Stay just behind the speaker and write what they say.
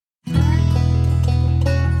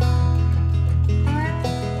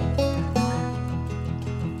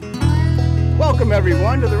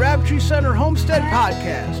everyone, to the Rabbitry Center Homestead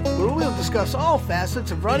Podcast, where we'll discuss all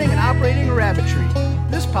facets of running and operating a rabbitry.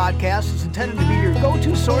 This podcast is intended to be your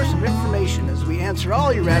go-to source of information as we answer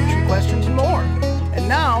all your rabbitry questions and more. And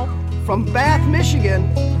now, from Bath, Michigan,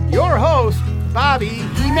 your host, Bobby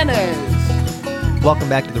Jimenez. Welcome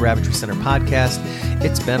back to the Rabbitry Center Podcast.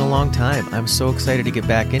 It's been a long time. I'm so excited to get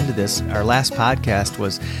back into this. Our last podcast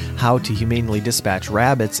was how to humanely dispatch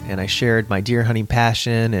rabbits, and I shared my deer hunting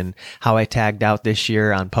passion and how I tagged out this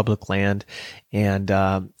year on public land. And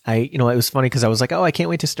it was funny because I was like, oh, I can't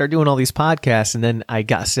wait to start doing all these podcasts. And then I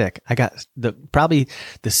got sick. I got probably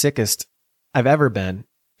the sickest I've ever been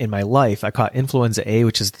in my life. I caught influenza A,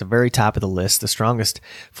 which is at the very top of the list, the strongest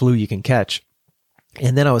flu you can catch.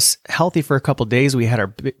 And then I was healthy for a couple of days. We had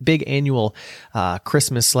our big annual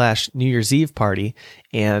Christmas/New Year's Eve party.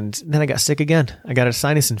 And then I got sick again. I got a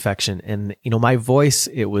sinus infection. And, my voice,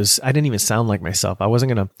 I didn't even sound like myself. I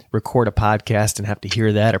wasn't going to record a podcast and have to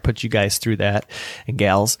hear that or put you guys through that and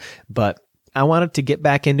gals. But I wanted to get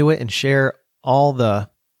back into it and share all the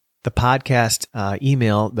podcast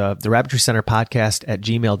email, the Rabbitry Center Podcast at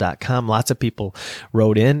gmail.com. Lots of people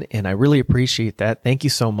wrote in, and I really appreciate that. Thank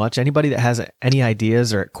you so much. Anybody that has any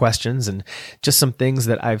ideas or questions and just some things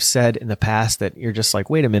that I've said in the past that you're just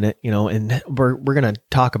like, wait a minute, and we're going to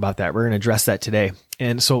talk about that. We're going to address that today.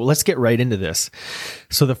 And so let's get right into this.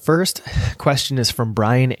 So the first question is from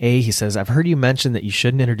Brian A. He says, I've heard you mention that you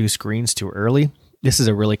shouldn't introduce greens too early. This is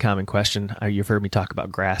a really common question. You've heard me talk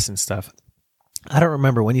about grass and stuff. I don't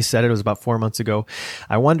remember when you said it. It was about 4 months ago.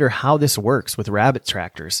 I wonder how this works with rabbit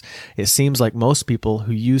tractors. It seems like most people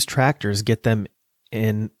who use tractors get them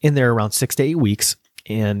in there around 6 to 8 weeks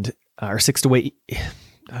It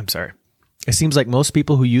seems like most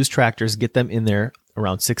people who use tractors get them in there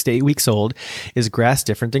around 6 to 8 weeks old. Is grass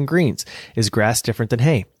different than greens? Is grass different than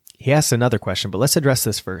hay? He asks another question, but let's address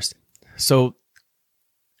this first. So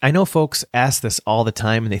I know folks ask this all the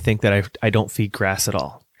time and they think that I don't feed grass at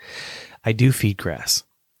all. I do feed grass.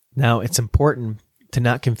 Now, it's important to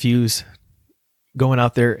not confuse going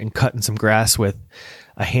out there and cutting some grass with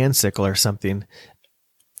a hand sickle or something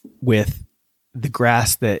with the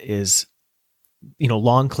grass that is,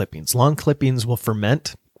 lawn clippings. Lawn clippings will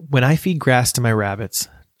ferment. When I feed grass to my rabbits,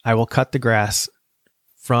 I will cut the grass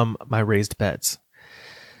from my raised beds.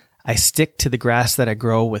 I stick to the grass that I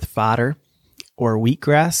grow with fodder or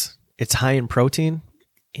wheatgrass. It's high in protein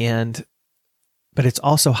but it's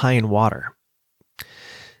also high in water.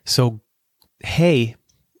 So hay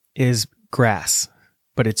is grass,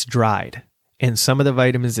 but it's dried. And some of the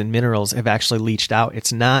vitamins and minerals have actually leached out.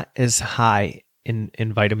 It's not as high in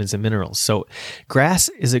vitamins and minerals. So grass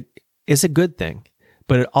is a good thing,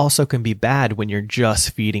 but it also can be bad when you're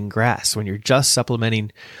just feeding grass. When you're just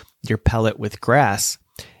supplementing your pellet with grass,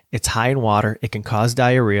 it's high in water. It can cause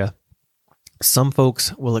diarrhea. Some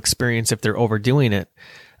folks will experience, if they're overdoing it,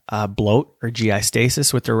 bloat or GI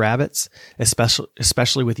stasis with their rabbits,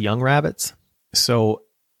 especially with young rabbits. So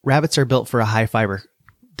rabbits are built for a high fiber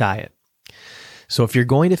diet. So if you're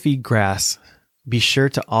going to feed grass, be sure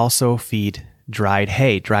to also feed dried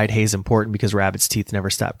hay. Dried hay is important because rabbits' teeth never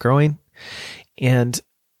stop growing and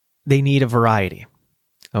they need a variety.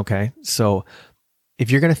 Okay. So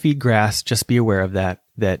if you're going to feed grass, just be aware of that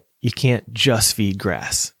you can't just feed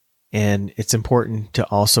grass. And it's important to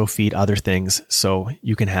also feed other things so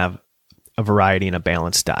you can have a variety and a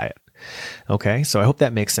balanced diet. Okay, so I hope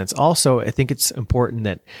that makes sense. Also, I think it's important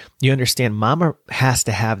that you understand mama has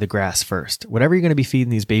to have the grass first. Whatever you're going to be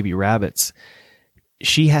feeding these baby rabbits,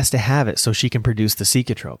 she has to have it so she can produce the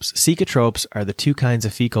cecotropes. Cecotropes are the two kinds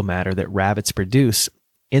of fecal matter that rabbits produce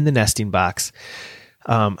in the nesting box.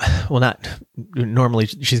 Not normally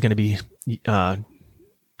she's going to be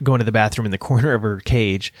going to the bathroom in the corner of her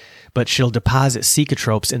cage, but she'll deposit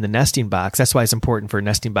cecotropes in the nesting box. That's why it's important for a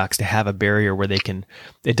nesting box to have a barrier where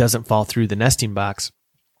it doesn't fall through the nesting box.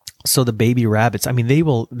 So the baby rabbits, they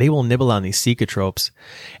will nibble on these cecotropes,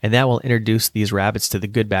 and that will introduce these rabbits to the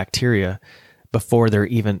good bacteria before their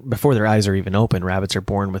eyes are even open. Rabbits are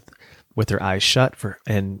born with their eyes shut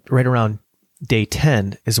and right around day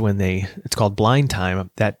 10 is when it's called blind time,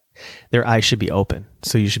 that their eyes should be open.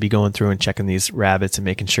 So you should be going through and checking these rabbits and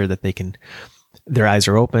making sure that their eyes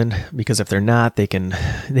are open, because if they're not, they can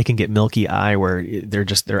get milky eye where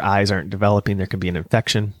their eyes aren't developing. There can be an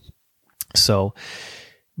infection. So,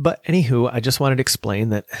 but anywho, I just wanted to explain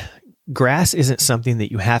that grass isn't something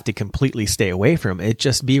that you have to completely stay away from. It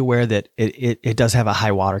just be aware that it does have a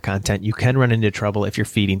high water content. You can run into trouble if you're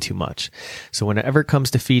feeding too much. So whenever it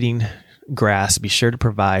comes to feeding grass, be sure to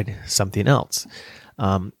provide something else.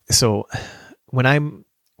 So when I'm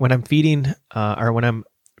feeding, or when I'm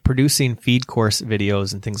producing feed course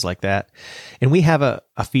videos and things like that. And we have a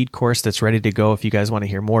feed course that's ready to go. If you guys want to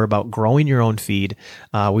hear more about growing your own feed,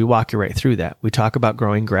 we walk you right through that. We talk about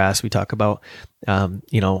growing grass. We talk about,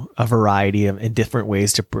 a variety of in different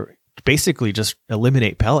ways to basically just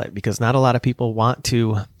eliminate pellet, because not a lot of people want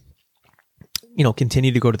to,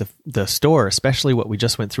 continue to go to the store, especially what we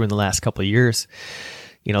just went through in the last couple of years.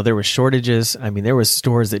 There was shortages. I mean, there was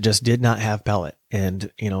stores that just did not have pellet.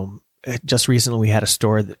 And, just recently we had a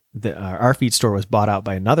store that our feed store was bought out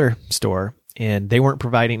by another store, and they weren't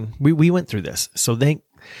providing, we went through this. So thank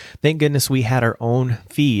goodness we had our own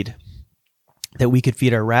feed that we could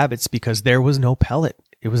feed our rabbits, because there was no pellet.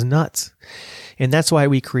 It was nuts. And that's why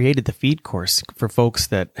we created the feed course for folks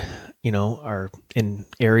that, are in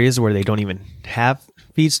areas where they don't even have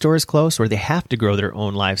feed stores close, or they have to grow their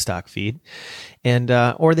own livestock feed, and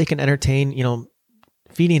or they can entertain,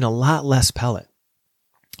 feeding a lot less pellet.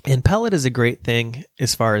 And pellet is a great thing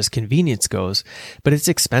as far as convenience goes, but it's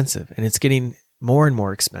expensive, and it's getting more and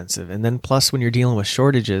more expensive. And then plus when you're dealing with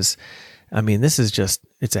shortages, I mean,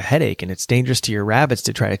 it's a headache, and it's dangerous to your rabbits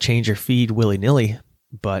to try to change your feed willy-nilly.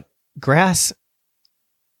 But grass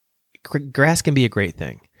can be a great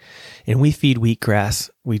thing. And we feed wheatgrass.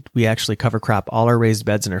 We actually cover crop all our raised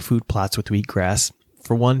beds and our food plots with wheatgrass.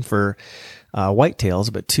 For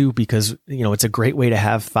whitetails, but two, because, it's a great way to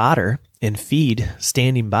have fodder and feed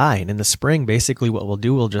standing by. And in the spring, basically what we'll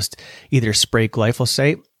do, we'll just either spray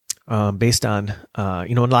glyphosate, based on,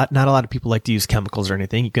 not a lot of people like to use chemicals or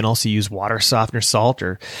anything. You can also use water softener, salt,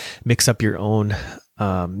 or mix up your own,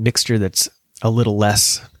 mixture that's a little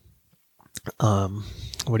less,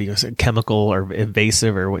 chemical or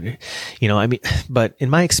invasive or what, but in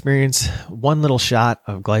my experience, one little shot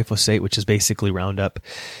of glyphosate, which is basically Roundup,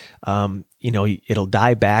 it'll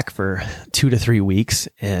die back for 2 to 3 weeks.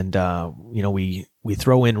 And, we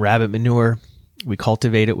throw in rabbit manure, we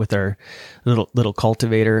cultivate it with our little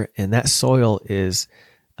cultivator, and that soil is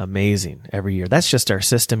amazing every year. That's just our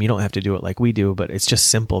system. You don't have to do it like we do, but it's just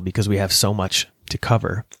simple because we have so much to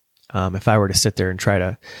cover. If I were to sit there and try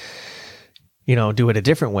to, do it a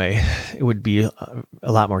different way, it would be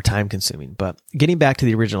a lot more time consuming. But getting back to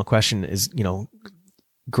the original question is,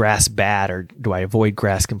 grass bad, or do I avoid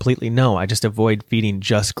grass completely? No, I just avoid feeding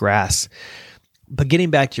just grass. But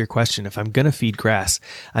getting back to your question, if I'm going to feed grass,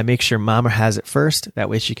 I make sure mama has it first. That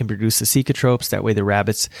way she can produce the cecotropes. That way the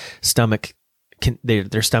rabbit's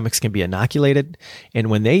their stomachs can be inoculated. And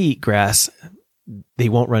when they eat grass, they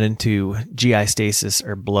won't run into GI stasis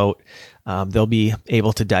or bloat. They'll be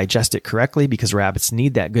able to digest it correctly, because rabbits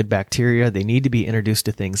need that good bacteria. They need to be introduced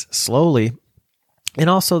to things slowly. And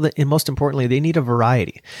also, and most importantly, they need a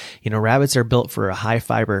variety. Rabbits are built for a high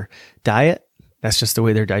fiber diet. That's just the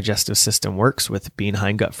way their digestive system works with being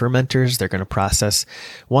hindgut fermenters. They're going to process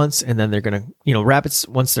once, and then they're going to, rabbits,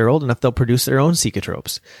 once they're old enough, they'll produce their own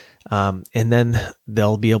cecotropes. And then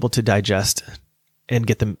they'll be able to digest and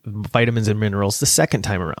get the vitamins and minerals the second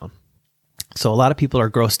time around. So a lot of people are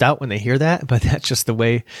grossed out when they hear that, but that's just the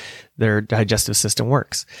way their digestive system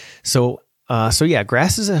works. So yeah,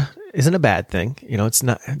 grass isn't a bad thing. It's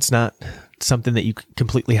not something that you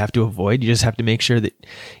completely have to avoid. You just have to make sure that,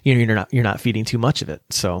 you're not feeding too much of it.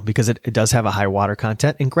 So, because it does have a high water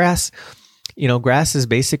content, and grass is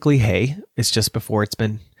basically hay. It's just before it's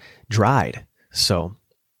been dried. So,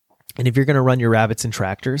 and if you're going to run your rabbits in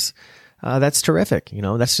tractors, that's terrific.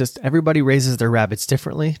 That's just, everybody raises their rabbits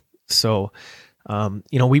differently. So,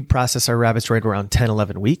 we process our rabbits right around 10,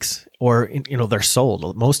 11 weeks, or, they're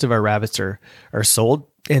sold. Most of our rabbits are sold,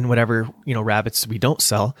 and whatever, rabbits we don't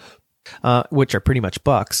sell, which are pretty much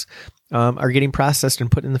bucks, are getting processed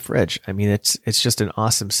and put in the fridge. I mean, it's just an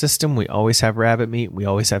awesome system. We always have rabbit meat. We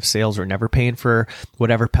always have sales. We're never paying for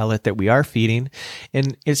whatever pellet that we are feeding.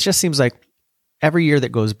 And it just seems like every year that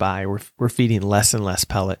goes by, we're feeding less and less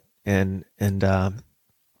pellet. And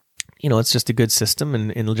it's just a good system.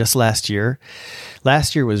 And just last year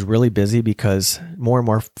was really busy, because more and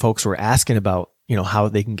more folks were asking about, how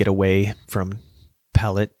they can get away from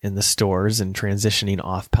pellet in the stores and transitioning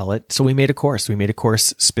off pellet. So we made a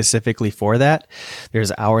course. Specifically for that.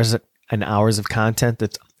 There's hours and hours of content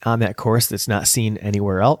that's on that course that's not seen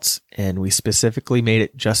anywhere else. And we specifically made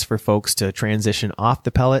it just for folks to transition off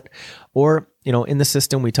the pellet, or, in the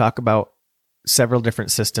system, we talk about several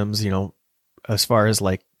different systems, as far as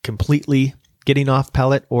like completely getting off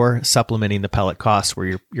pellet or supplementing the pellet costs,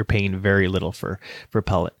 where you're paying very little for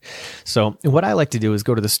pellet. So what I like to do is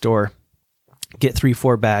go to the store, get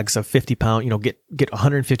 3-4 bags of 50 pound, get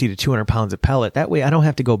 150 to 200 pounds of pellet. That way I don't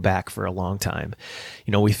have to go back for a long time.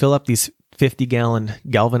 We fill up these 50-gallon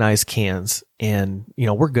galvanized cans, and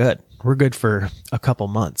we're good. We're good for a couple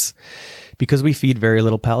months because we feed very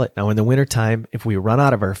little pellet. Now in the wintertime, if we run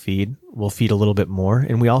out of our feed, we'll feed a little bit more,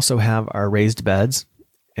 and we also have our raised beds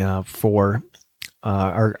for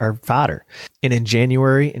our fodder. And in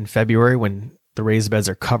January and February, when the raised beds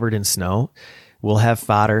are covered in snow, we'll have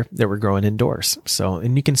fodder that we're growing indoors. So,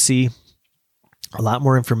 and you can see a lot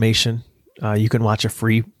more information. You can watch a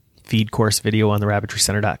free feed course video on the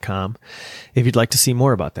rabbitrycenter.com. If you'd like to see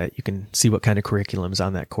more about that, you can see what kind of curriculum is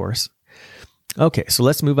on that course. Okay, so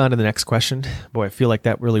let's move on to the next question. Boy, I feel like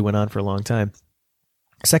that really went on for a long time.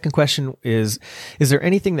 Second question is there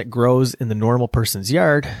anything that grows in the normal person's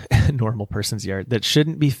yard that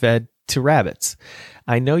shouldn't be fed to rabbits?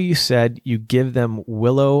 I know you said you give them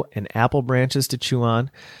willow and apple branches to chew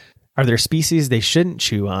on. Are there species they shouldn't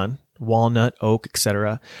chew on, walnut, oak,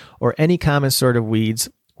 etc., or any common sort of weeds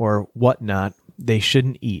or whatnot they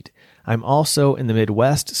shouldn't eat? I'm also in the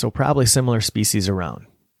Midwest, so probably similar species around.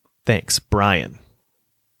 Thanks, Brian.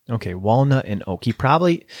 Okay, walnut and oak. He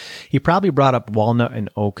probably brought up walnut and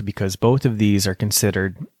oak because both of these are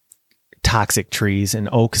considered toxic trees, and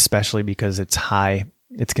oak especially because it's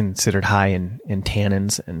considered high in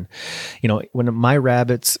tannins. And when my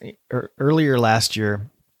rabbits earlier last year,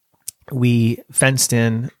 we fenced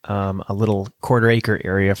in a little 1/4 acre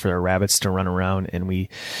area for our rabbits to run around, and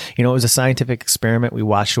it was a scientific experiment. We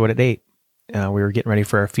watched what it ate. We were getting ready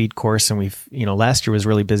for our feed course, and last year was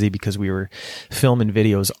really busy because we were filming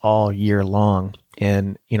videos all year long.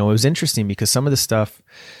 And, it was interesting because some of the stuff,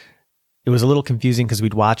 it was a little confusing because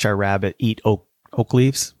we'd watch our rabbit eat oak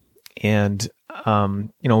leaves, and,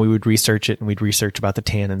 we would research it, and we'd research about the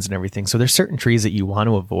tannins and everything. So there's certain trees that you want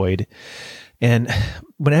to avoid. And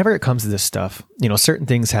whenever it comes to this stuff, certain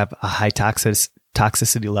things have a high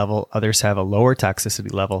toxicity level, others have a lower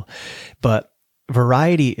toxicity level, but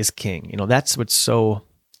variety is king. That's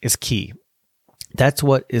is key. That's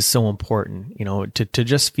what is so important, to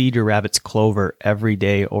just feed your rabbits clover every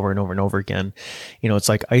day over and over and over again. It's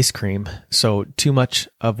like ice cream. So too much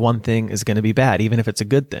of one thing is going to be bad, even if it's a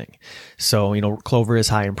good thing. So, clover is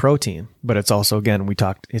high in protein, but it's also, again,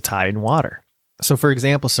 it's high in water. So for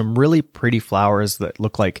example, some really pretty flowers that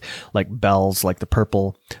look like bells, like the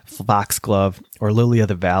purple foxglove or lily of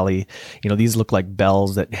the valley, these look like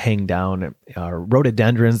bells that hang down.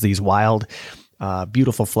 Rhododendrons, these wild,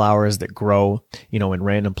 beautiful flowers that grow, in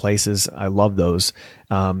random places. I love those.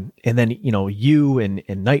 And then, yew and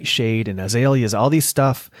nightshade and azaleas, all these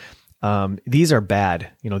stuff, these are bad.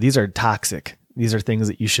 These are toxic. These are things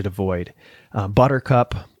that you should avoid.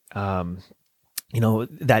 Buttercup,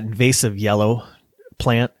 that invasive yellow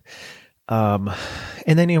plant. And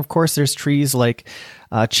then, of course, there's trees like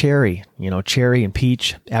cherry and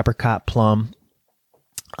peach, apricot, plum,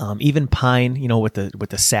 even pine, with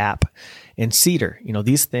the sap, and cedar.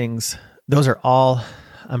 These things, those are all,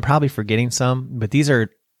 I'm probably forgetting some, but these are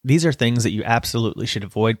things that you absolutely should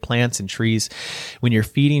avoid. Plants and trees. When you're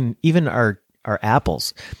feeding, even our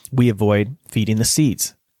apples, we avoid feeding the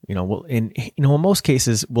seeds. In most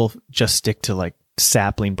cases, we'll just stick to like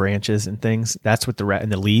sapling branches and things. That's what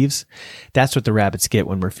and the leaves. That's what the rabbits get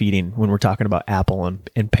when we're talking about apple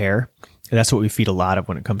and pear. And that's what we feed a lot of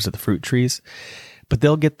when it comes to the fruit trees. But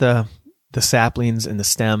they'll get the saplings and the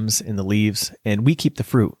stems and the leaves, and we keep the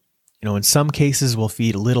fruit. In some cases, we'll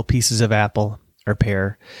feed little pieces of apple or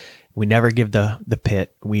pear. We never give the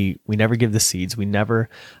pit. We never give the seeds. We never.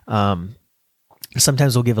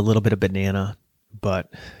 Sometimes we'll give a little bit of banana.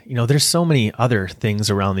 But, there's so many other things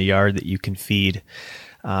around the yard that you can feed,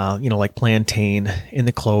 like plantain in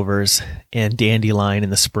the clovers and dandelion in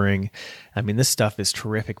the spring. I mean, this stuff is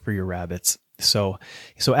terrific for your rabbits. So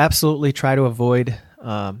absolutely try to avoid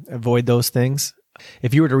those things.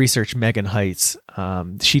 If you were to research Megan Heights,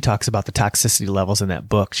 she talks about the toxicity levels in that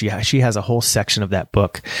book. She has a whole section of that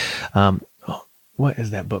book. What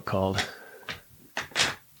is that book called?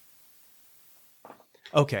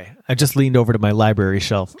 Okay, I just leaned over to my library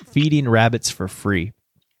shelf. Feeding Rabbits for Free.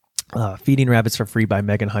 Feeding Rabbits for Free by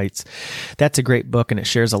Megan Heights. That's a great book, and it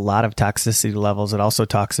shares a lot of toxicity levels. It also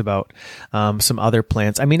talks about some other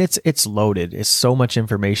plants. I mean, it's loaded. It's so much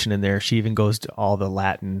information in there. She even goes to all the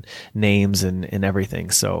Latin names and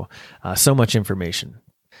everything. So much information.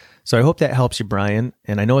 So I hope that helps you, Brian.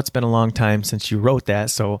 And I know it's been a long time since you wrote that,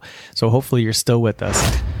 so hopefully you're still with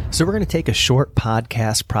us. So we're going to take a short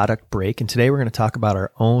podcast product break, and today we're going to talk about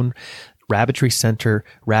our own Rabbitry Center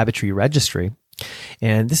Rabbitry Registry.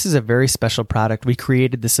 And this is a very special product. We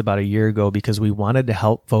created this about a year ago because we wanted to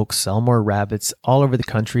help folks sell more rabbits all over the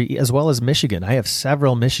country, as well as Michigan. I have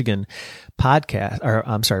several Michigan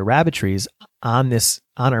rabbitries on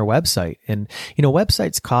our website. And,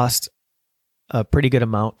 websites cost a pretty good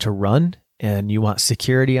amount to run, and you want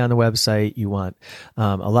security on the website, you want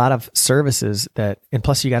a lot of services and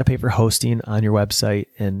plus you got to pay for hosting on your website.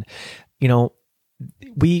 And,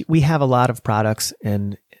 we have a lot of products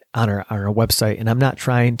on our website, and I'm not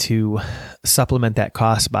trying to supplement that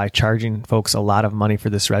cost by charging folks a lot of money for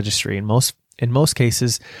this registry. In most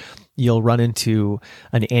cases, you'll run into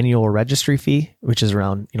an annual registry fee, which is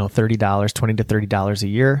around, $30, $20 to $30 a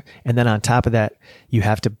year. And then on top of that, you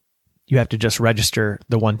have to just register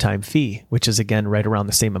the one-time fee, which is again right around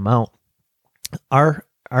the same amount. Our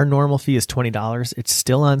normal fee is $20. It's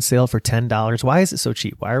still on sale for $10. Why is it so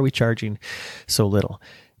cheap? Why are we charging so little?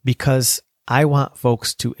 Because I want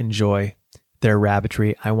folks to enjoy their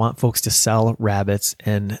rabbitry. I want folks to sell rabbits,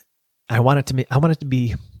 and I want it to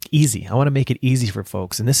be easy. I want to make it easy for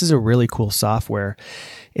folks. And this is a really cool software.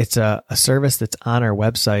 It's a service that's on our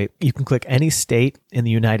website. You can click any state in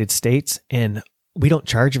the United States, and we don't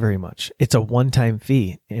charge very much. It's a one-time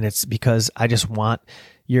fee, and it's because I just want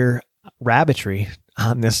your rabbitry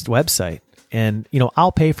on this website. And,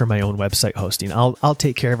 I'll pay for my own website hosting. I'll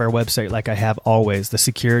take care of our website like I have always. The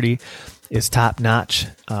security is top notch.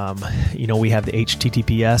 We have the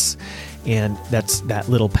HTTPS, and that's that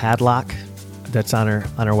little padlock that's on our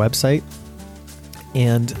website.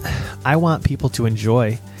 And I want people to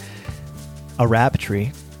enjoy a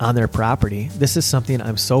rabbitry on their property. This is something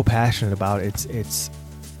I'm so passionate about. It's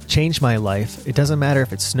changed my life. It doesn't matter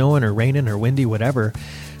if it's snowing or raining or windy, whatever.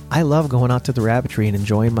 I love going out to the rabbitry and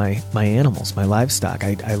enjoying my animals, my livestock.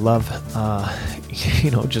 I love,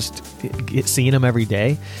 just seeing them every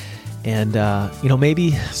day. And,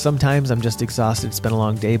 maybe sometimes I'm just exhausted. It's been a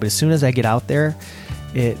long day, but as soon as I get out there,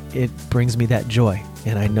 it brings me that joy.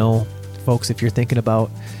 And I know, folks, if you're thinking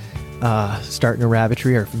about starting a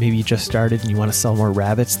rabbitry, or maybe you just started and you want to sell more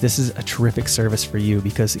rabbits, this is a terrific service for you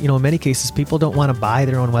because, in many cases, people don't want to buy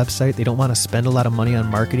their own website. They don't want to spend a lot of money on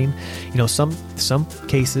marketing. Some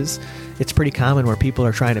cases, it's pretty common where people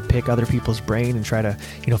are trying to pick other people's brain and try to,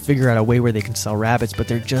 figure out a way where they can sell rabbits, but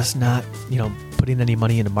they're just not, putting any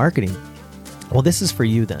money into marketing. Well, this is for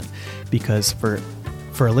you then, because for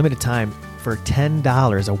a limited time, for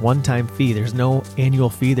 $10, a one-time fee. There's no annual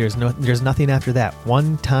fee. There's nothing after that.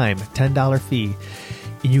 One-time $10 fee.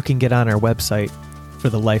 You can get on our website for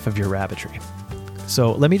the life of your rabbitry.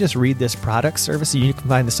 So let me just read this product service. You can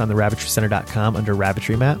find this on the rabbitrycenter.com under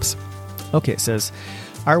rabbitry maps. Okay, it says,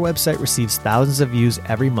 our website receives thousands of views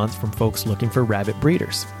every month from folks looking for rabbit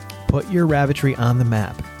breeders. Put your rabbitry on the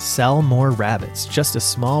map. Sell more rabbits. Just a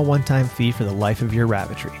small one-time fee for the life of your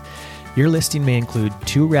rabbitry. Your listing may include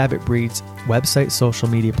 2 rabbit breeds, website, social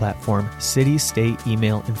media platform, city, state,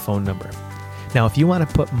 email, and phone number. Now, if you want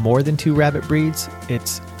to put more than 2 rabbit breeds,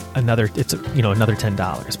 it's another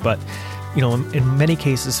 $10. But, in many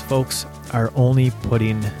cases, folks are only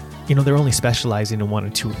putting, they're only specializing in one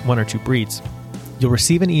or two breeds. You'll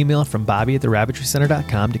receive an email from Bobby at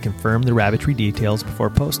therabbitrycenter.com to confirm the rabbitry details before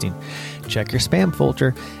posting. Check your spam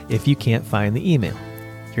folder if you can't find the email.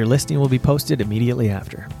 Your listing will be posted immediately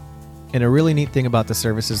after. And a really neat thing about the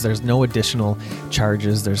service is there's no additional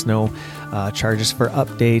charges. There's no charges for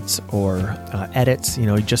updates or edits.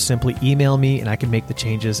 You just simply email me and I can make the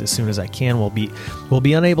changes as soon as I can. We'll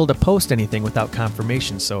be unable to post anything without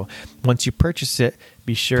confirmation. So once you purchase it,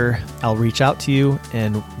 be sure I'll reach out to you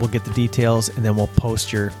and we'll get the details and then we'll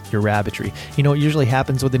post your rabbitry. It usually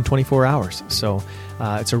happens within 24 hours. So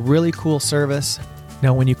it's a really cool service.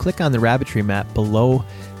 Now, when you click on the rabbitry map below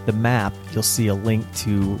the map, you'll see a link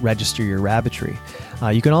to register your rabbitry.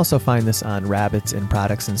 You can also find this on Rabbits and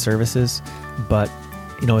Products and Services, but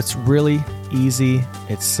it's really easy,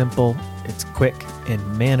 it's simple, it's quick,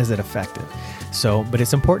 and man, is it effective. But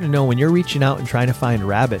it's important to know when you're reaching out and trying to find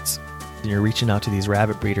rabbits, and you're reaching out to these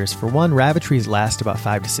rabbit breeders. For one, rabbitries last about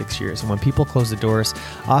 5 to 6 years, and when people close the doors,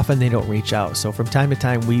 often they don't reach out. So from time to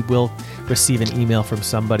time, we will receive an email from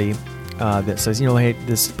somebody that says, hey,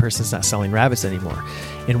 this person's not selling rabbits anymore.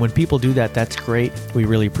 And when people do that, that's great. We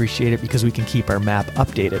really appreciate it because we can keep our map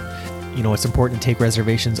updated. It's important to take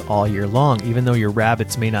reservations all year long, even though your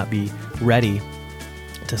rabbits may not be ready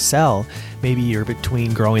to sell. Maybe you're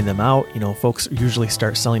between growing them out. Folks usually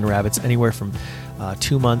start selling rabbits anywhere from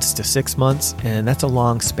 2 months to 6 months, and that's a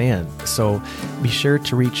long span. So be sure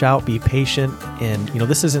to reach out, be patient, and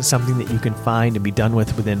this isn't something that you can find and be done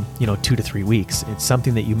with within 2 to 3 weeks. It's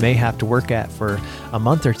something that you may have to work at for a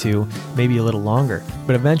month or two, maybe a little longer.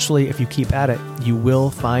 But eventually, if you keep at it, you will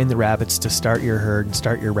find the rabbits to start your herd and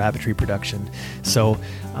start your rabbitry production. So,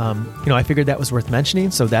 I figured that was worth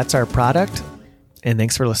mentioning. So that's our product, and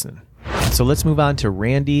thanks for listening. So let's move on to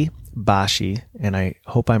Randy Bashi, and I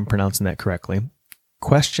hope I'm pronouncing that correctly.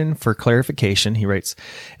 question for clarification. He writes,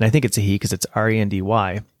 and I think it's a he because it's Randy.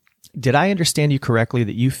 Did I understand you correctly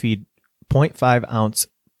that you feed 0.5 ounce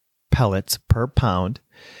pellets per pound,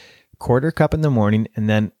 quarter cup in the morning, and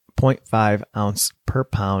then 0.5 ounce per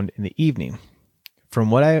pound in the evening? From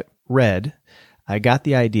what I read, I got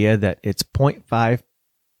the idea that it's 0.5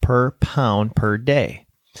 per pound per day.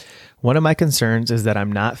 One of my concerns is that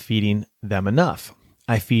I'm not feeding them enough.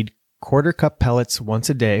 I feed quarter cup pellets once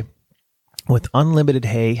a day with unlimited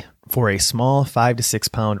hay for a small 5 to 6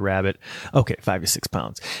 pound rabbit. Okay, 5 to 6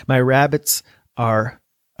 pounds. My rabbits are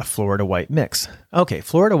a Florida White mix. Okay,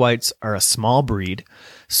 Florida Whites are a small breed,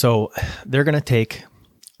 so they're going to take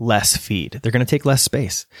less feed. They're going to take less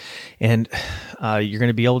space, and you're going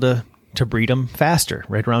to be able to breed them faster,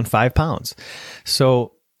 right around 5 pounds.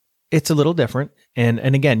 So it's a little different. And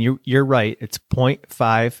again, you're right. It's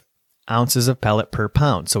 0.5 ounces of pellet per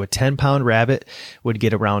pound. So a 10 pound rabbit would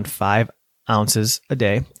get around 5 ounces a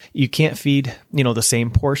day. You can't feed, the same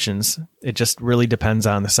portions. It just really depends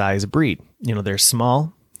on the size of breed. There's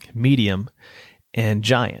small, medium, and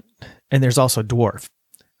giant. And there's also dwarf.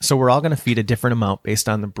 So we're all going to feed a different amount based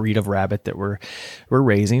on the breed of rabbit that we're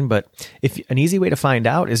raising. But if an easy way to find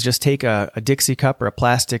out is just take a Dixie cup or a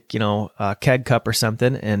plastic, keg cup or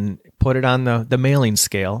something and put it on the mailing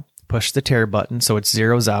scale, push the tare button so it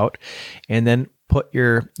zeroes out, and then put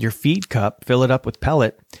your feed cup, fill it up with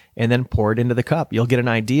pellet, and then pour it into the cup. You'll get an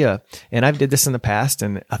idea. And I've did this in the past,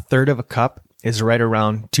 and a third of a cup is right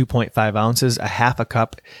around 2.5 ounces. A half a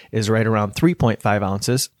cup is right around 3.5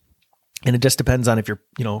 ounces. And it just depends on if you're,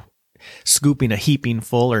 scooping a heaping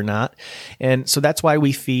full or not. And so that's why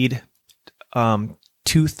we feed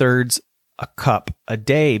 2/3 a cup a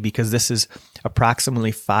day, because this is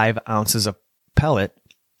approximately 5 ounces of pellet.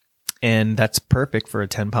 And that's perfect for a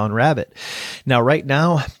 10 pound rabbit. Now, right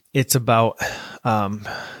now it's about, I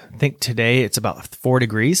think today it's about 4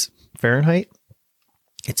 degrees Fahrenheit.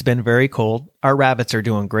 It's been very cold. Our rabbits are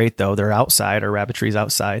doing great though. They're outside. Our rabbitry's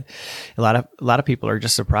outside. A lot of people are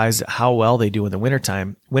just surprised at how well they do in the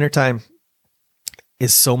wintertime. Wintertime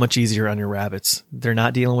is so much easier on your rabbits. They're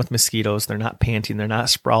not dealing with mosquitoes. They're not panting. They're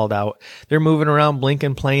not sprawled out. They're moving around,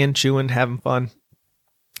 blinking, playing, chewing, having fun.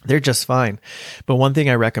 They're just fine. But one thing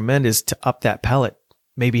I recommend is to up that pellet,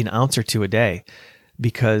 maybe an ounce or two a day,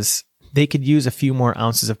 because they could use a few more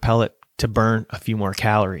ounces of pellet to burn a few more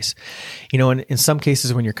calories. And in some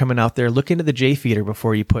cases, when you're coming out there, look into the J feeder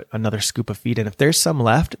before you put another scoop of feed in. If there's some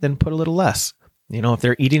left, then put a little less. If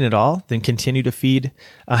they're eating it all, then continue to feed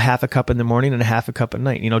a half a cup in the morning and a half a cup at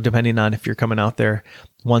night, depending on if you're coming out there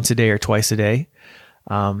once a day or twice a day.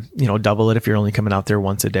 Double it if you're only coming out there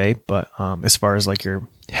once a day. But as far as like your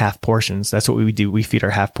half portions, that's what we do. We feed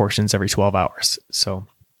our half portions every 12 hours. So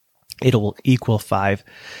it'll equal 5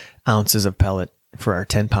 ounces of pellet for our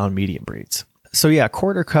 10 pound medium breeds. So yeah, a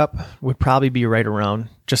quarter cup would probably be right around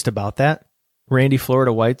just about that. Randy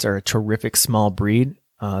Florida Whites are a terrific small breed.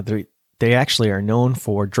 They actually are known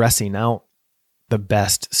for dressing out the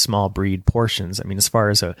best small breed portions. I mean, as far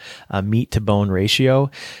as a meat to bone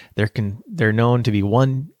ratio, they're known to be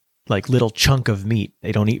one like little chunk of meat.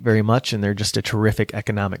 They don't eat very much, and they're just a terrific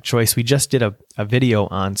economic choice. We just did a video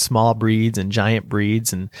on small breeds and giant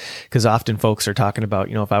breeds, and because often folks are talking about,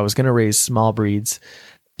 if I was going to raise small breeds,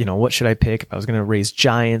 what should I pick? If I was going to raise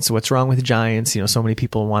giants, what's wrong with giants? So many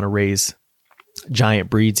people want to raise giant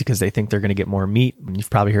breeds because they think they're going to get more meat. And you've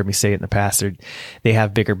probably heard me say it in the past. They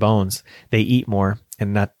have bigger bones. They eat more,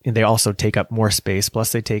 and they also take up more space.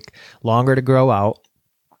 Plus, they take longer to grow out.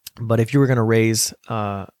 But if you were going to raise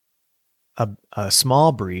a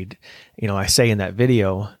small breed, I say in that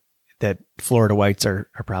video that Florida Whites are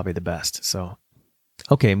probably the best. So,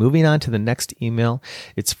 okay, moving on to the next email.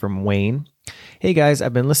 It's from Wayne. Hey guys,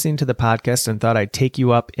 I've been listening to the podcast and thought I'd take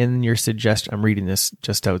you up in your suggestion. I'm reading this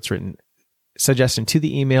just how it's written. Suggestion to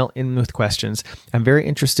the email in with questions. I'm very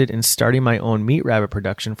interested in starting my own meat rabbit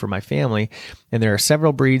production for my family, and there are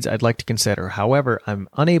several breeds I'd like to consider. However, I'm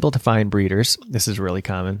unable to find breeders. This is really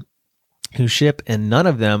common. Who ship, and none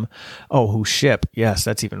of them, who ship. Yes,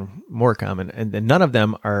 that's even more common. And none of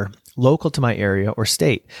them are local to my area or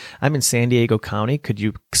state. I'm in San Diego County. Could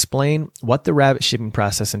you explain what the rabbit shipping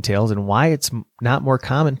process entails and why it's not more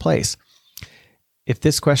commonplace? If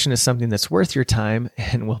this question is something that's worth your time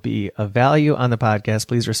and will be of value on the podcast,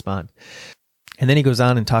 please respond. And then he goes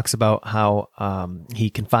on and talks about how he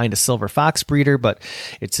can find a silver fox breeder, but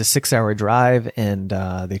it's a 6-hour drive, and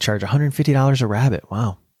they charge $150 a rabbit.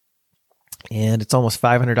 Wow. And it's almost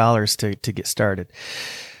 $500 to get started.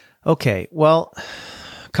 Okay, well,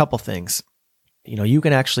 a couple things. You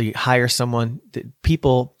can actually hire someone.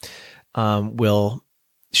 People will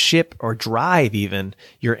ship or drive even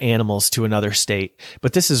your animals to another state,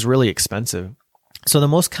 but this is really expensive. So the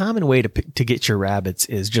most common way to get your rabbits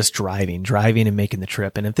is just driving and making the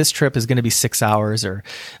trip. And if this trip is going to be 6 hours or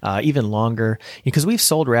even longer, because we've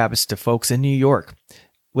sold rabbits to folks in New York,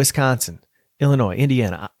 Wisconsin, Illinois,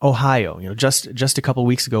 Indiana, Ohio. Just a couple of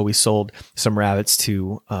weeks ago, we sold some rabbits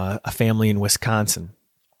to a family in Wisconsin.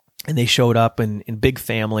 And they showed up in big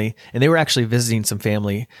family, and they were actually visiting some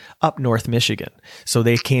family up north Michigan. So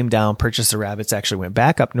they came down, purchased the rabbits, actually went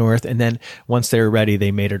back up north, and then once they were ready,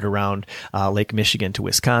 they made it around Lake Michigan to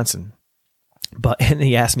Wisconsin. And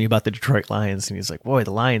he asked me about the Detroit Lions, and he's like, boy,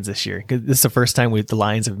 the Lions this year. 'Cause this is the first time the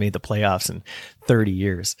Lions have made the playoffs in 30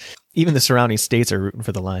 years. Even the surrounding states are rooting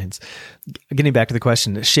for the Lions. Getting back to the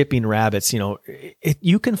question, shipping rabbits,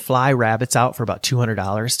 you can fly rabbits out for about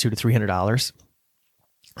 $200, $200 to $300.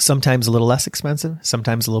 Sometimes a little less expensive,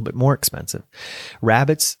 sometimes a little bit more expensive.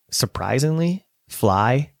 Rabbits, surprisingly,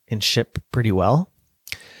 fly and ship pretty well,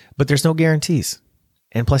 but there's no guarantees.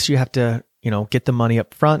 And plus you have to, get the money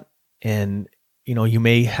up front, and, you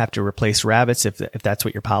may have to replace rabbits if that's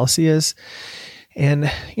what your policy is. And,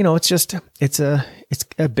 it's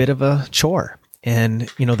a bit of a chore. And,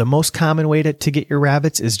 the most common way to get your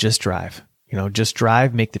rabbits is just drive. Just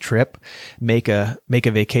drive, make the trip, make a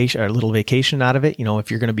vacation or a little vacation out of it.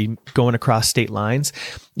 If you're going to be going across state lines,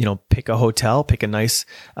 pick a hotel, pick a nice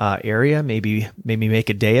area, maybe make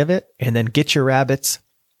a day of it, and then get your rabbits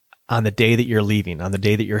on the day that you're leaving, on the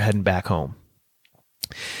day that you're heading back home.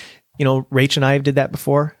 Rach and I did that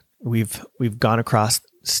before. We've gone across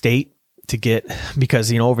state to get,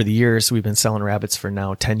 because, over the years we've been selling rabbits for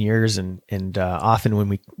now 10 years. And often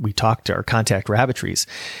when we talk to or contact rabbitries,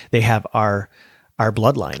 they have our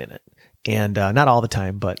bloodline in it. And, not all the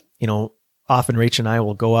time, but, often Rach and I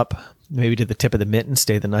will go up maybe to the tip of the mitten,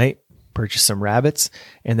 stay the night, purchase some rabbits,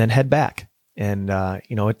 and then head back. And,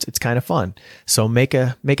 it's kind of fun. So make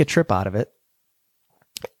a trip out of it.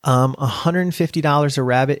 $150 a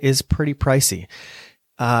rabbit is pretty pricey.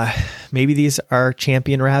 Maybe these are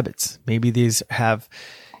champion rabbits. Maybe these have,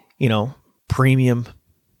 premium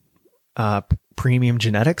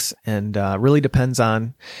genetics, and really depends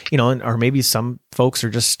on, or maybe some folks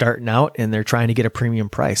are just starting out and they're trying to get a premium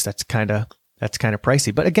price. That's kind of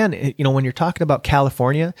pricey. But again, when you're talking about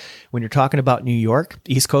California, when you're talking about New York,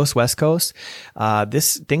 East Coast, West Coast,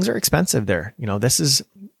 things are expensive there.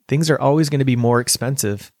 Things are always going to be more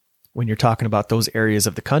expensive when you're talking about those areas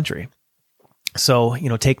of the country. So,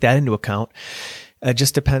 take that into account. It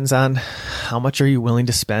just depends on how much are you willing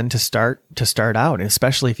to spend to start out. And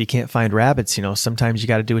especially if you can't find rabbits, sometimes you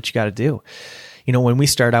got to do what you got to do. When we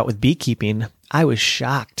start out with beekeeping, I was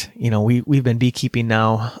shocked. We've been beekeeping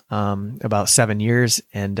now, about 7 years,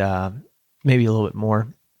 and, maybe a little bit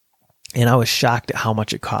more. And I was shocked at how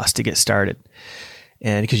much it costs to get started.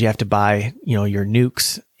 And because you have to buy, your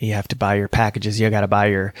nukes, you have to buy your packages, you got to buy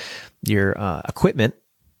your equipment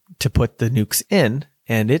to put the nukes in,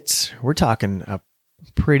 and we're talking a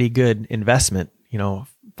pretty good investment,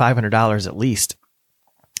 $500 at least,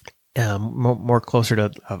 more closer to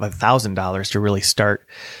 $1,000 to really start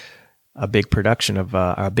a big production of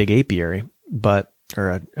a big apiary,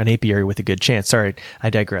 or an apiary with a good chance. Sorry, I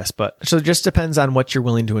digress. But so it just depends on what you're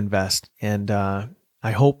willing to invest. And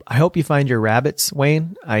I hope you find your rabbits,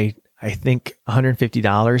 Wayne. I think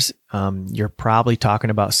 $150, you're probably talking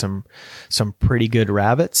about some pretty good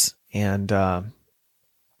rabbits. And,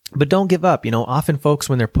 but don't give up. Often folks,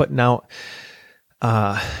 when they're putting out,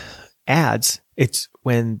 ads, it's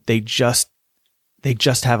when they just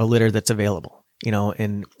have a litter that's available,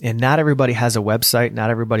 and not everybody has a website. Not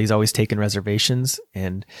everybody's always taking reservations.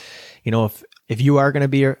 And, if you are going to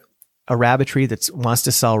be a rabbitry that wants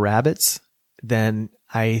to sell rabbits, then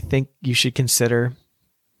I think you should consider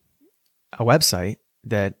a website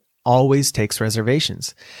that always takes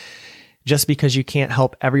reservations. Just because you can't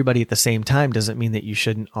help everybody at the same time doesn't mean that you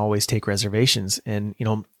shouldn't always take reservations. And,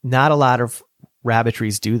 not a lot of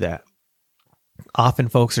rabbitries do that. Often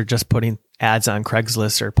folks are just putting ads on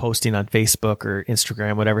Craigslist or posting on Facebook or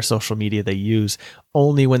Instagram, whatever social media they use,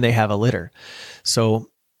 only when they have a litter. So,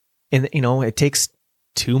 and it takes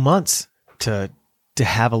 2 months to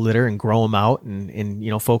have a litter and grow them out.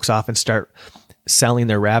 And folks often start selling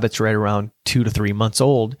their rabbits right around 2 to 3 months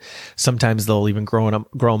old. Sometimes they'll even grow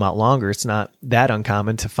them out longer. It's not that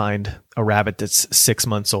uncommon to find a rabbit that's 6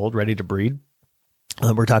 months old, ready to breed.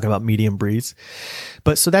 We're talking about medium breeds,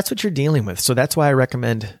 but so that's what you're dealing with. So that's why I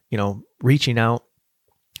recommend, reaching out,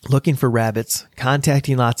 looking for rabbits,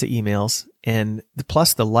 contacting lots of emails, and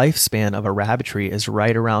plus the lifespan of a rabbitry is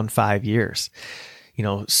right around 5 years.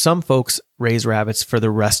 Some folks raise rabbits for the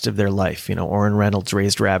rest of their life. Orrin Reynolds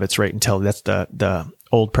raised rabbits right until that's the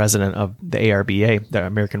old president of the ARBA, the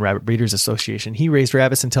American Rabbit Breeders Association. He raised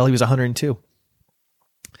rabbits until he was 102.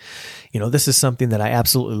 This is something that I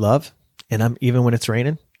absolutely love. And even when it's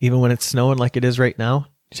raining, even when it's snowing like it is right now,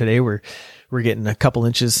 today we're getting a couple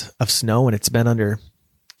inches of snow, and it's been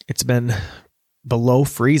below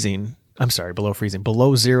 0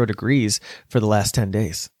 degrees for the last 10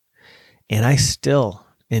 days. And I still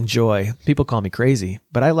enjoy, people call me crazy,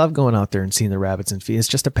 but I love going out there and seeing the rabbits and feed. It's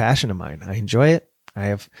just a passion of mine. I enjoy it. I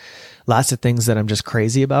have lots of things that I'm just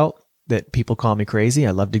crazy about that people call me crazy.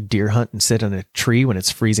 I love to deer hunt and sit on a tree when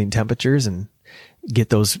it's freezing temperatures and get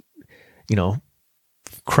those,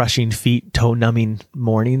 crushing feet, toe numbing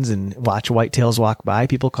mornings and watch whitetails walk by.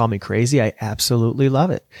 People call me crazy. I absolutely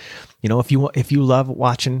love it. If you love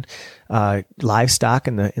watching livestock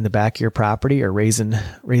in the back of your property or raising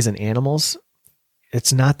animals,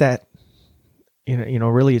 it's not that,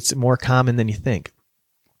 really it's more common than you think.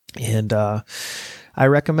 And I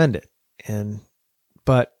recommend it.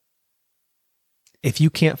 But if you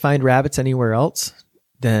can't find rabbits anywhere else,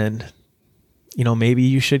 then, maybe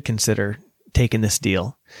you should consider taking this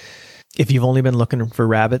deal. If you've only been looking for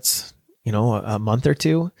rabbits, a month or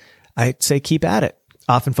two, I'd say keep at it.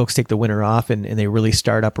 Often folks take the winter off and they really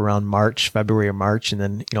start up around February or March. And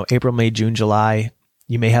then, April, May, June, July,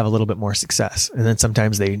 you may have a little bit more success. And then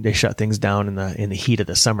sometimes they shut things down in the heat of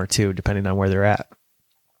the summer too, depending on where they're at.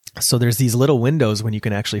 So there's these little windows when you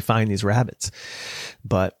can actually find these rabbits.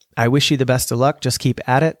 But I wish you the best of luck. Just keep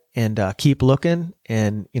at it and keep looking.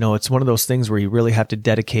 And, it's one of those things where you really have to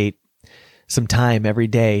dedicate some time every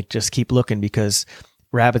day. Just keep looking, because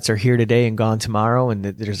rabbits are here today and gone tomorrow. And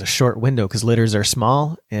there's a short window because litters are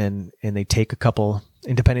small and they take a couple,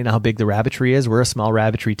 and depending on how big the rabbitry is, we're a small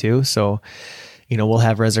rabbitry too. So, we'll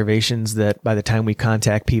have reservations that by the time we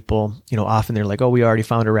contact people, often they're like, oh, we already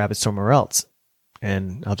found a rabbit somewhere else.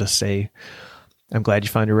 And I'll just say, I'm glad you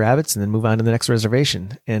found your rabbits, and then move on to the next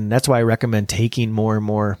reservation. And that's why I recommend taking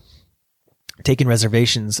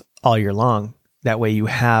reservations all year long. That way you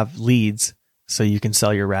have leads so you can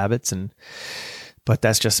sell your rabbits. But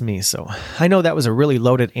that's just me. So I know that was a really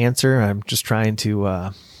loaded answer. I'm just trying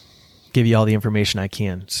to give you all the information I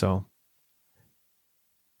can. So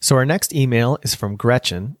our next email is from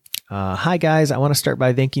Gretchen. Hi guys, I want to start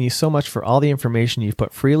by thanking you so much for all the information you've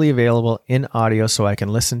put freely available in audio so I can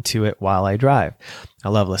listen to it while I drive. I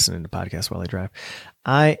love listening to podcasts while I drive.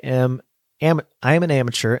 I am an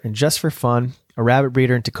amateur, and just for fun, a rabbit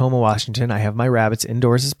breeder in Tacoma, Washington. I have my rabbits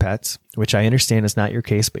indoors as pets, which I understand is not your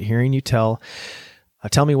case, but hearing you tell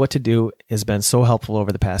me what to do has been so helpful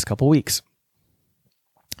over the past couple weeks.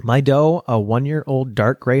 My doe, a 1-year-old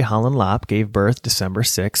dark gray Holland Lop, gave birth December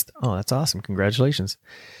 6th. Oh, that's awesome. Congratulations.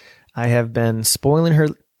 I have been spoiling her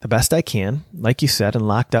the best I can, like you said, and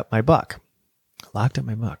locked up my buck.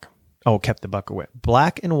 Oh, kept the buck away.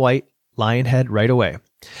 Black and white lion head right away.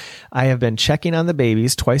 I have been checking on the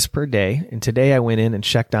babies twice per day, and today I went in and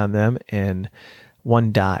checked on them, and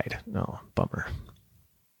one died. Oh, bummer.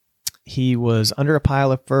 He was under a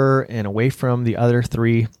pile of fur and away from the other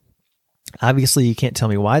 3. Obviously, you can't tell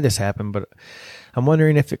me why this happened, but I'm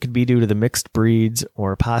wondering if it could be due to the mixed breeds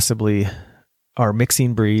or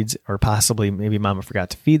mixing breeds, or possibly maybe mama forgot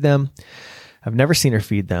to feed them. I've never seen her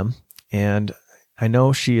feed them, and I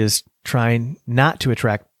know she is trying not to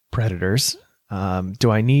attract predators. Do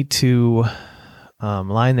I need to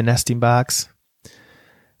line the nesting box?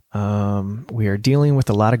 We are dealing with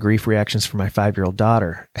a lot of grief reactions from my 5-year-old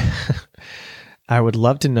daughter. I would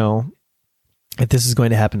love to know if this is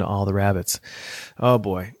going to happen to all the rabbits. Oh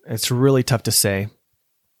boy, it's really tough to say.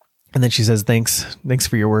 And then she says, thanks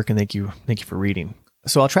for your work, and thank you for reading.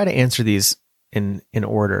 So I'll try to answer these in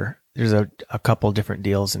order. There's a couple different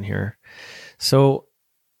deals in here. So,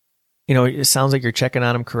 it sounds like you're checking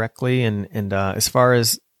on them correctly. And as far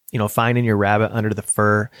as, finding your rabbit under the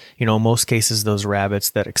fur, in most cases, those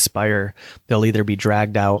rabbits that expire, they'll either be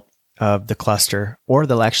dragged out of the cluster, or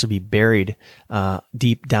they'll actually be buried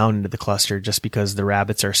deep down into the cluster, just because the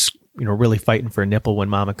rabbits are, really fighting for a nipple when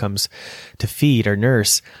mama comes to feed or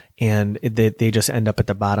nurse, and they just end up at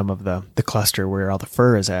the bottom of the cluster where all the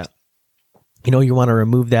fur is at. You want to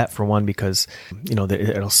remove that, for one, because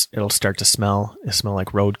it'll start to smell like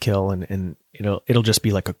roadkill, and it'll just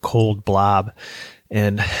be like a cold blob.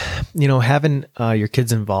 And having your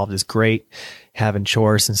kids involved is great, having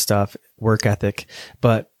chores and stuff, work ethic,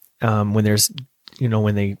 but when there's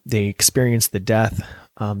when they experience the death,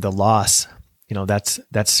 the loss, that's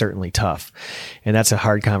certainly tough, and that's a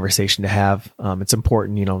hard conversation to have. It's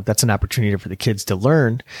important, that's an opportunity for the kids to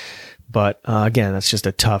learn, but again,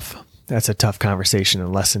 that's a tough conversation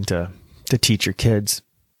and lesson to teach your kids.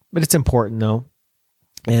 But it's important though,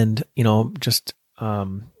 and just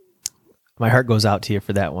my heart goes out to you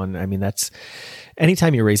for that one. I mean, that's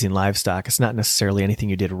anytime you're raising livestock, it's not necessarily anything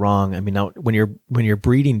you did wrong. I mean, now when you're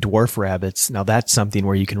breeding dwarf rabbits, now that's something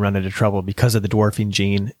where you can run into trouble because of the dwarfing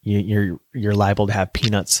gene. You're liable to have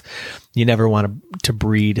peanuts. You never want to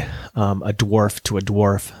breed a dwarf to a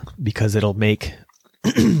dwarf because it'll make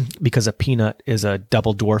because a peanut is a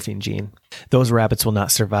double dwarfing gene. Those rabbits will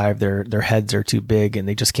not survive. Their heads are too big and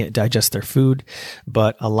they just can't digest their food.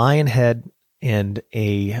 But a lion head and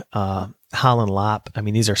a Holland Lop, I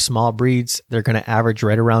mean, these are small breeds. They're going to average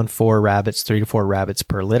right around 3 to 4 rabbits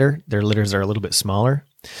per litter. Their litters are a little bit smaller.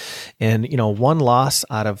 And, one loss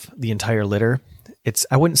out of the entire litter,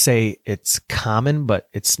 I wouldn't say it's common, but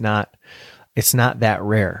it's not that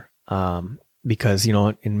rare. Because,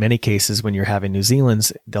 in many cases when you're having New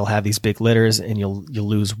Zealand's, they'll have these big litters and you'll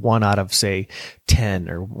lose 1 out of say 10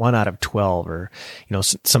 or 1 out of 12, or,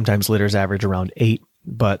 sometimes litters average around 8,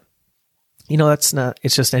 but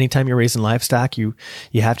it's just anytime you're raising livestock, you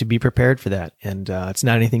have to be prepared for that. And, it's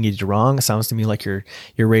not anything you did wrong. It sounds to me like you're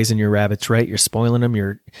raising your rabbits right. You're spoiling them.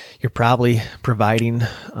 You're probably providing,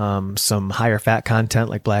 some higher fat content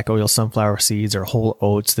like black oil, sunflower seeds, or whole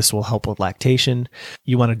oats. This will help with lactation.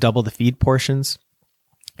 You want to double the feed portions,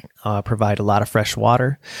 provide a lot of fresh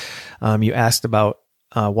water. You asked about,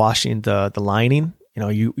 washing the lining.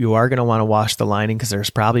 You are going to want to wash the lining because there's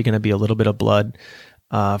probably going to be a little bit of blood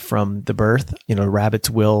from the birth. Rabbits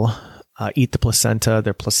will eat the placenta.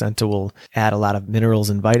 Their placenta will add a lot of minerals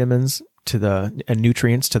and vitamins and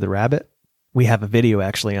nutrients to the rabbit. We have a video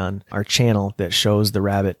actually on our channel that shows the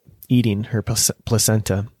rabbit eating her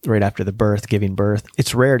placenta right after the birth, giving birth.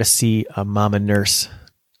 It's rare to see a mama nurse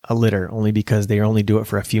a litter only because they only do it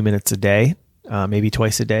for a few minutes a day, maybe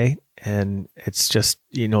twice a day. And it's just,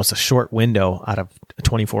 it's a short window out of a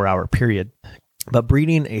 24-hour period. But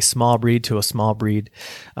breeding a small breed to a small breed,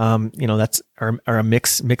 that's or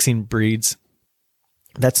mixing breeds.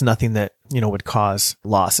 That's nothing that, would cause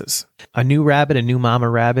losses. A new rabbit, a new mama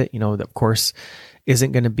rabbit, of course,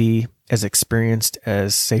 isn't going to be as experienced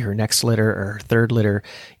as say her next litter or her third litter.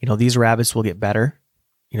 These rabbits will get better.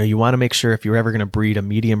 You want to make sure if you're ever going to breed a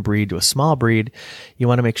medium breed to a small breed, you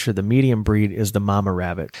want to make sure the medium breed is the mama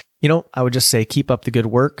rabbit. I would just say keep up the good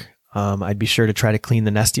work. I'd be sure to try to clean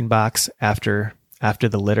the nesting box after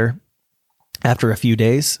the litter, after a few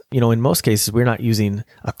days. In most cases, we're not using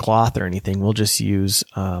a cloth or anything. We'll just use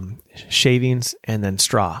shavings and then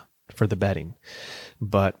straw for the bedding.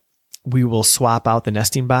 But we will swap out the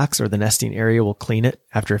nesting box or the nesting area. We'll clean it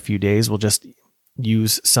after a few days. We'll just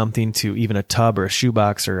use something to even a tub or a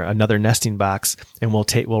shoebox or another nesting box, and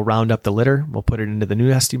we'll round up the litter. We'll put it into the new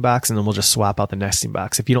nesting box, and then we'll just swap out the nesting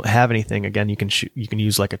box. If you don't have anything, again, you can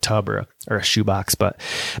use like a tub or a shoebox. But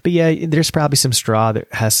yeah, there's probably some straw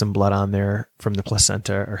that has some blood on there from the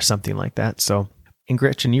placenta or something like that. So, and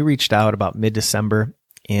Gretchen, you reached out about mid-December,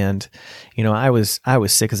 and I was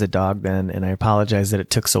sick as a dog then, and I apologize that it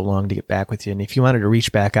took so long to get back with you. And if you wanted to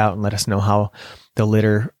reach back out and let us know how the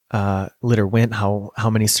litter went, how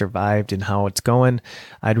many survived and how it's going,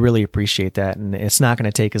 I'd really appreciate that. And it's not going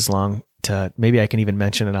to take as long to, maybe I can even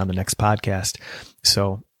mention it on the next podcast.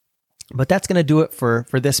 So, but that's going to do it for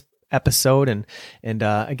this episode. And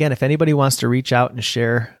again, if anybody wants to reach out and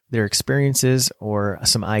share their experiences or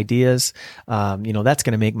some ideas, that's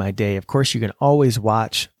going to make my day. Of course, you can always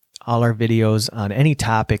watch all our videos on any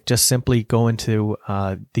topic. Just simply go into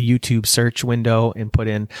the YouTube search window and put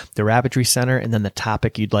in the Rabbitry Center and then the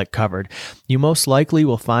topic you'd like covered. You most likely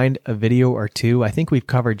will find a video or two. I think we've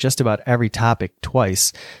covered just about every topic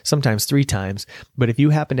twice, sometimes 3 times. But if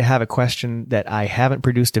you happen to have a question that I haven't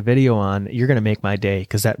produced a video on, you're going to make my day,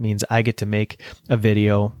 because that means I get to make a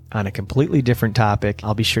video on a completely different topic.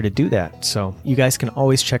 I'll be sure to do that. So you guys can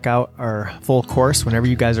always check out our full course whenever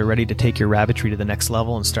you guys are ready to take your rabbitry to the next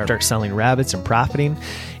level and start selling rabbits and profiting.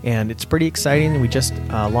 And it's pretty exciting. We just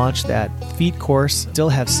launched that feed course. Still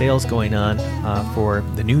have sales going on for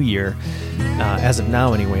the new year. As of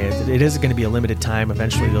now anyway, it is going to be a limited time.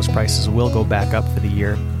 Eventually those prices will go back up for the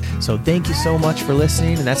year. So thank you so much for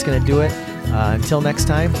listening, and that's going to do it. Until next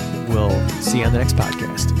time, we'll see you on the next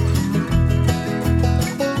podcast.